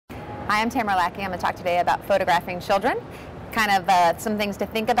Hi, I'm Tamara Lackey. I'm going to talk today about photographing children, kind of some things to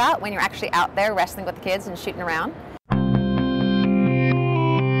think about when you're actually out there wrestling with the kids and shooting around.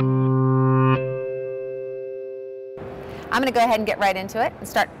 I'm going to go ahead and get right into it and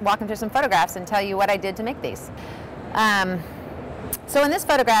start walking through some photographs and tell you what I did to make these. So in this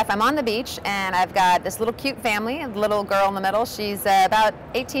photograph, I'm on the beach and I've got this little cute family, a little girl in the middle. She's about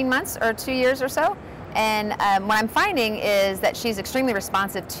 18 months or 2 years or so. And what I'm finding is that she's extremely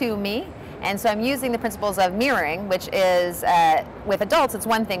responsive to me. And so I'm using the principles of mirroring, which is, with adults, it's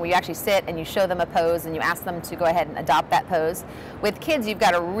one thing where you actually sit and you show them a pose and you ask them to go ahead and adopt that pose. With kids, you've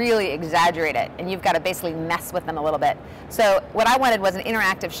got to really exaggerate it and you've got to basically mess with them a little bit. So what I wanted was an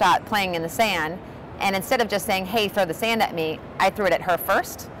interactive shot playing in the sand. And instead of just saying, hey, throw the sand at me, I threw it at her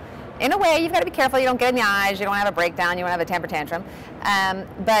first. In a way, you've got to be careful you don't get in the eyes, you don't have a breakdown, you don't have a temper tantrum.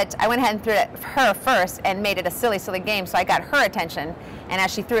 But I went ahead and threw it at her first and made it a silly, silly game, so I got her attention. And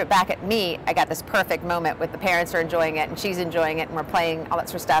as she threw it back at me, I got this perfect moment with the parents are enjoying it and she's enjoying it and we're playing all that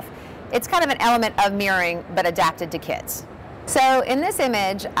sort of stuff. It's kind of an element of mirroring, but adapted to kids. So in this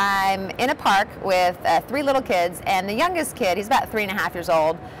image, I'm in a park with 3 little kids, and the youngest kid, he's about 3.5 years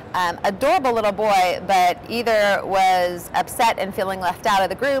old, adorable little boy, but either was upset and feeling left out of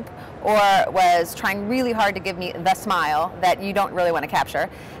the group or was trying really hard to give me the smile that you don't really want to capture.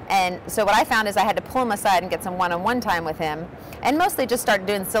 And so what I found is I had to pull him aside and get some one-on-one time with him, and mostly just start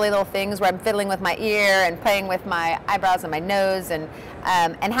doing silly little things where I'm fiddling with my ear and playing with my eyebrows and my nose and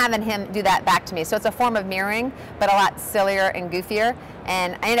having him do that back to me. So it's a form of mirroring, but a lot sillier and goofier.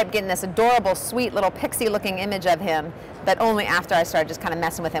 And I ended up getting this adorable, sweet little pixie-looking image of him, but only after I started just kind of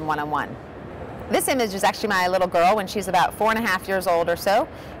messing with him one-on-one. This image is actually my little girl when she's about 4.5 years old or so.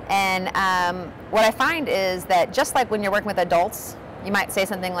 And what I find is that just like when you're working with adults, you might say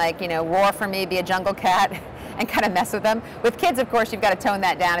something like, you know, roar for me, be a jungle cat, and kind of mess with them. With kids, of course, you've got to tone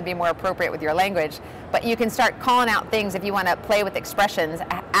that down and be more appropriate with your language. But you can start calling out things if you want to play with expressions,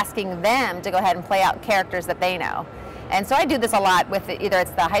 asking them to go ahead and play out characters that they know. And so I do this a lot with either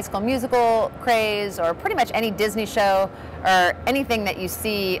it's the High School Musical craze or pretty much any Disney show or anything that you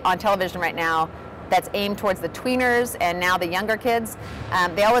see on television right now that's aimed towards the tweeners and now the younger kids.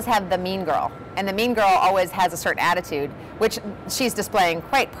 They always have the mean girl. And the mean girl always has a certain attitude, which she's displaying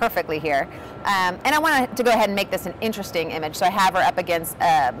quite perfectly here. And I wanted to go ahead and make this an interesting image. So I have her up against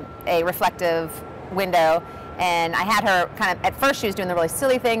a reflective window. And I had her kind of, at first she was doing the really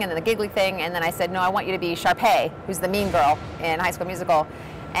silly thing and then the giggly thing. And then I said, no, I want you to be Sharpay, who's the mean girl in High School Musical.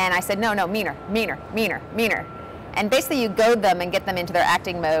 And I said, no, meaner, meaner, meaner, meaner. And basically you goad them and get them into their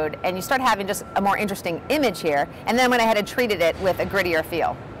acting mode and you start having just a more interesting image here. And then I went ahead and treated it with a grittier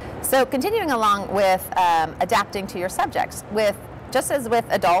feel. So continuing along with adapting to your subjects, just as with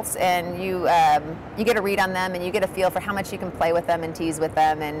adults, and you get a read on them and you get a feel for how much you can play with them and tease with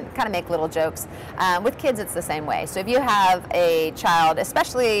them and kind of make little jokes. With kids, it's the same way. So if you have a child,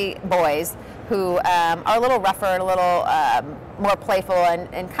 especially boys, who are a little rougher, a little more playful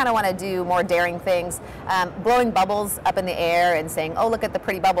and kind of want to do more daring things, blowing bubbles up in the air and saying, oh, look at the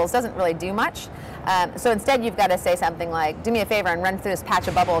pretty bubbles doesn't really do much. So instead you've got to say something like, do me a favor and run through this patch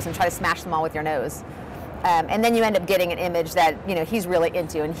of bubbles and try to smash them all with your nose. And then you end up getting an image that he's really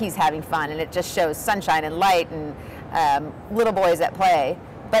into and he's having fun, and it just shows sunshine and light and little boys at play.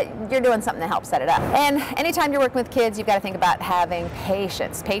 But you're doing something to help set it up. And anytime you're working with kids, you've got to think about having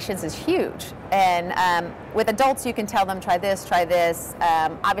patience. Patience is huge. And with adults, you can tell them, try this, try this.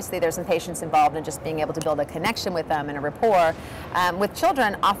 Obviously, there's some patience involved in just being able to build a connection with them and a rapport. With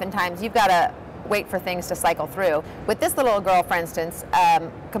children, oftentimes, you've got to wait for things to cycle through. With this little girl, for instance,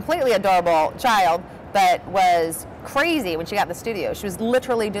 completely adorable child, but was crazy when she got in the studio. She was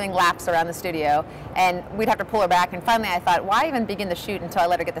literally doing laps around the studio, and we'd have to pull her back. And finally I thought, why even begin the shoot until I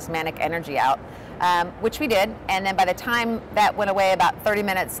let her get this manic energy out? Which we did. And then by the time that went away, about 30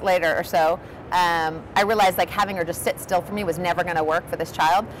 minutes later or so, I realized like having her just sit still for me was never going to work for this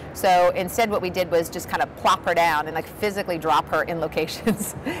child. So instead what we did was just kind of plop her down and like physically drop her in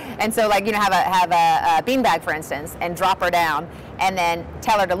locations. And so like, have a beanbag, for instance, and drop her down and then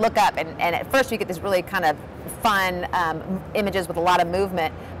tell her to look up. And at first you get this really kind of fun images with a lot of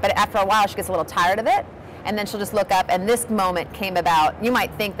movement, but after a while she gets a little tired of it. And then she'll just look up, and this moment came about. You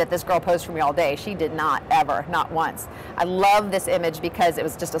might think that this girl posed for me all day. She did not, ever, not once. I love this image because it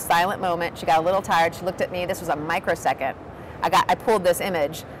was just a silent moment. She got a little tired. She looked at me. This was a microsecond. I pulled this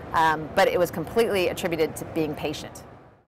image, but it was completely attributed to being patient.